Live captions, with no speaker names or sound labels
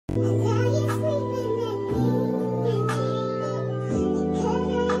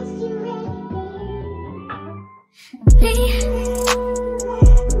Can't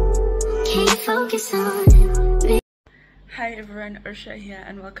focus on me. Hi everyone, Arshiya here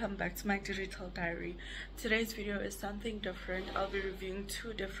and welcome back to my digital diary. Today's video is something different. I'll be reviewing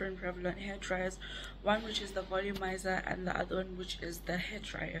two different Revlon hair dryers, one which is the volumizer and the other one which is the hair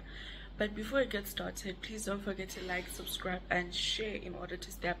dryer. But before I get started, please don't forget to like, subscribe and share in order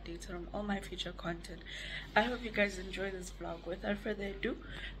to stay updated on all my future content. I hope you guys enjoy this vlog. Without further ado,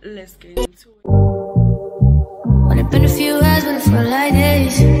 let's get into it. Only been a few hours, but it felt like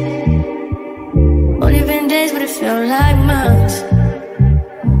days. Only been days, but it felt like months.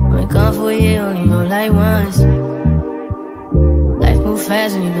 Been gone for a year, only know like once. Life move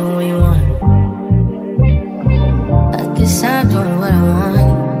fast when you do what you want. I guess I'm doing what I want.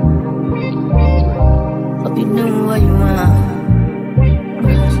 Hope you doing what you want.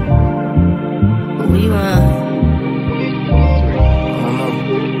 What we want.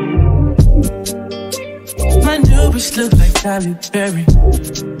 My new bitch look like Halle Berry,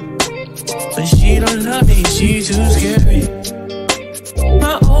 but she don't love me, she too scary.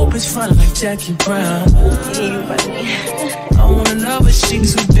 My old bitch fun like Jackie Brown. I wanna love her, she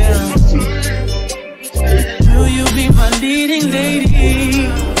too down. Will you be my leading lady?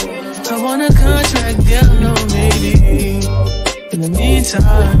 I want a contract, girl, no maybe. In the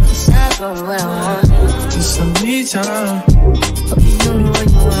meantime, It's not going what I want. it's some me time. Hope you doing what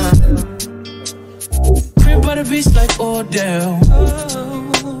you want. Crib by the beach like Odell.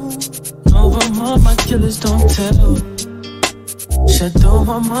 Over my killers don't tell. Shadow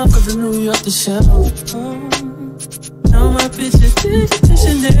my mom cause I New York the shell. Now my bitch is digital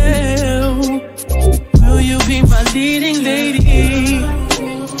Chanel. Will you be my leading lady?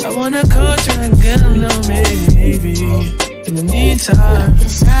 I want a contract, girl, no maybe. In the meantime,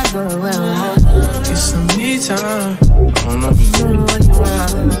 It's not going what I want. it's some me time. Hope you doing what you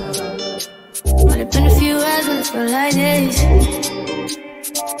want. Only been a few hours, but it felt like days.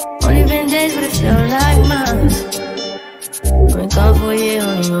 Only been days, but it felt like months. Been gone for a year,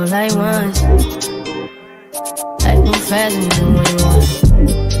 only know like once. Life move fast when you do what you want.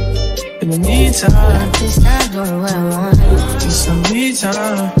 In the meantime, It's not doing what I want. it's some me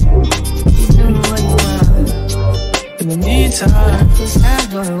time. You doing what you want. In the meantime, It's not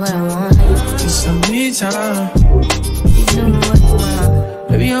doing what I want. it's some me time. You doing what you want.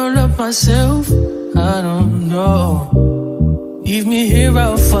 Maybe I don't love myself, I don't know. Leave me here,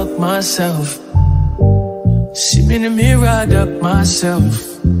 I'll fuck myself. See me in the mirror, I duck myself.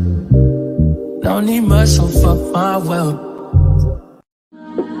 Don't need much, so fuck my wealth.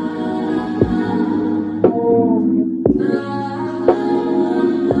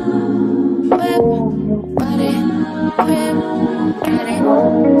 Whip, body, whip, get it,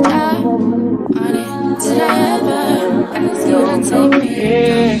 die, on it. Did I ever ask you to take me?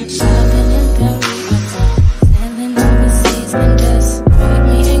 Shopping in Paris, sailing overseas and just put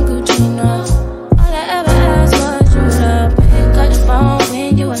me in Gucci, no. All I ever asked was you to pick up the phone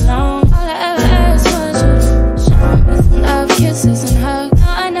when you alone. All I ever asked was you to show me some love, kisses and hugs. No,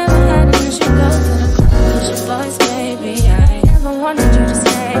 I never had it, you should go to the club. Push your voice, baby, I never wanted you to stay.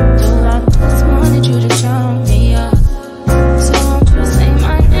 Just wanted you to show me up. So won't you say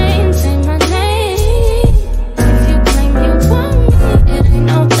my name, say my name. If you claim you want me, it ain't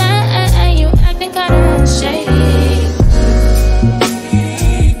no that. You acting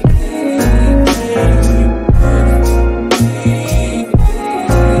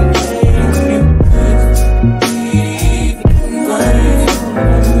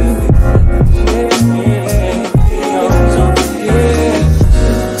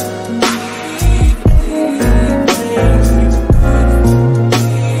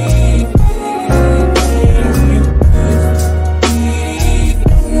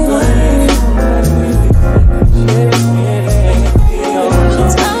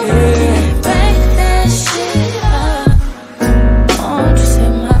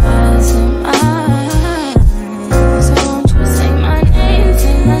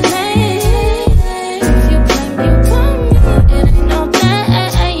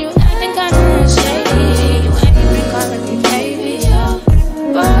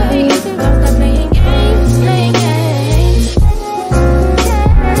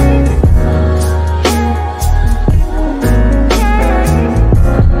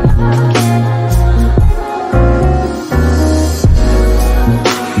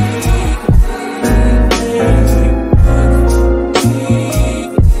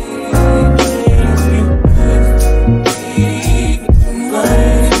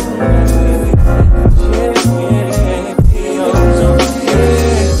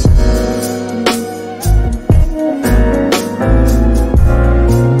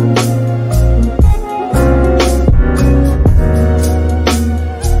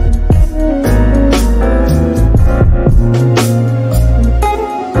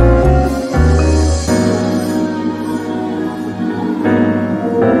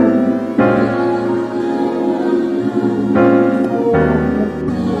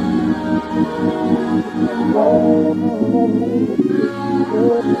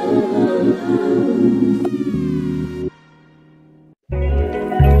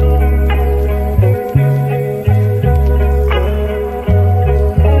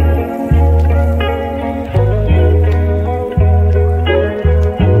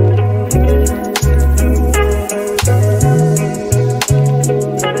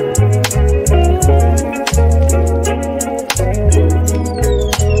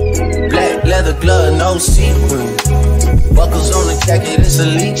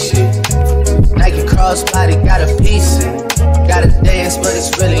shit. Nike crossbody got a piece in it. Gotta dance, but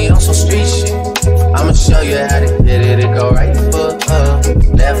it's really on some street shit. I'ma show you how to get it. It go right foot up,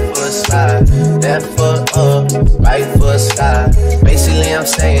 left foot slide, left foot up, right foot slide. Basically, I'm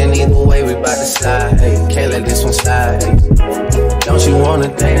saying either way we bout to slide. Hey, can't let this one slide. Hey. Don't you wanna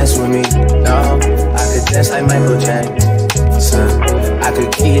dance with me? No, I could dance like Michael Jackson. I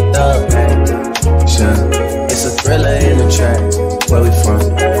could keep it up, it's a thriller in the track. Where we from?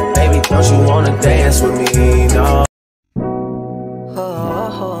 Baby, don't you wanna dance with me? No.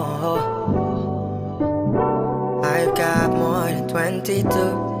 I've got more than 22.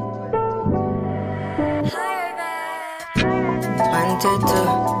 22.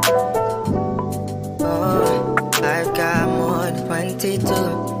 Oh, I've got more than 22.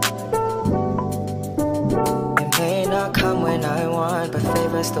 It may not come when I want, but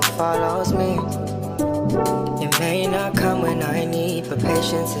favor still follows me. It may not come when I need, but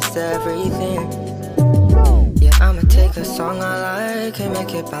patience is everything. Yeah, I'ma take a song I like and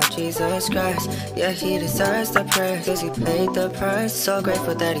make it about Jesus Christ. Yeah, he deserves the praise, cause he paid the price. So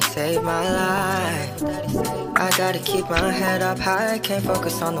grateful that he saved my life. I gotta keep my head up high, can't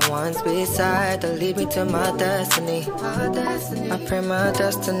focus on the ones beside that lead me to my destiny. I pray my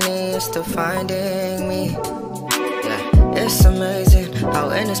destiny is still finding me. Yeah, it's amazing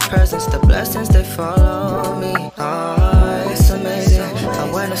how in his presence the blessings they follow me. Oh, it's amazing how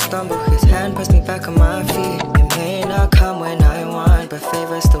when I stumble his hand puts me back on my feet. It may not come when I want, but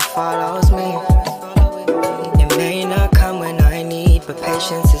favor still follows me. It may not come when I need, but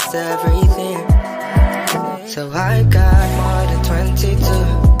patience is everything. So I got more than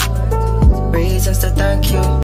 22 reasons to thank you.